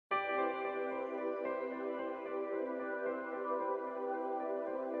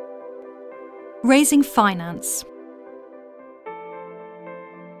Raising finance.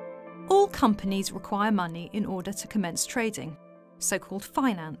 All companies require money in order to commence trading, so-called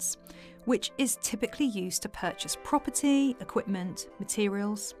finance, which is typically used to purchase property, equipment,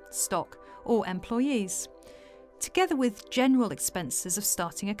 materials, stock, or employees, together with general expenses of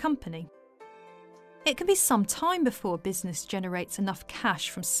starting a company. It can be some time before a business generates enough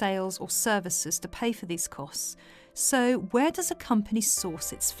cash from sales or services to pay for these costs, so where does a company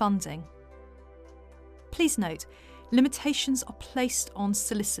source its funding? Please note, limitations are placed on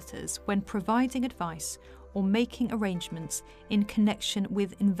solicitors when providing advice or making arrangements in connection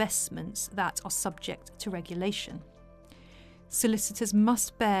with investments that are subject to regulation. Solicitors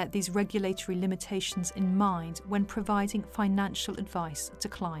must bear these regulatory limitations in mind when providing financial advice to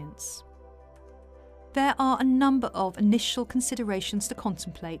clients. There are a number of initial considerations to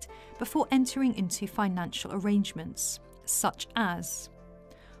contemplate before entering into financial arrangements, such as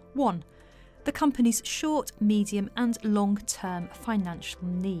 1. The company's short, medium and long-term financial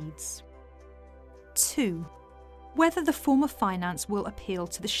needs. 2. Whether the form of finance will appeal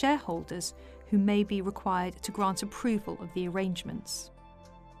to the shareholders, who may be required to grant approval of the arrangements.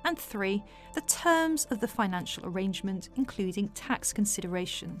 And 3. The terms of the financial arrangement, including tax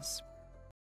considerations.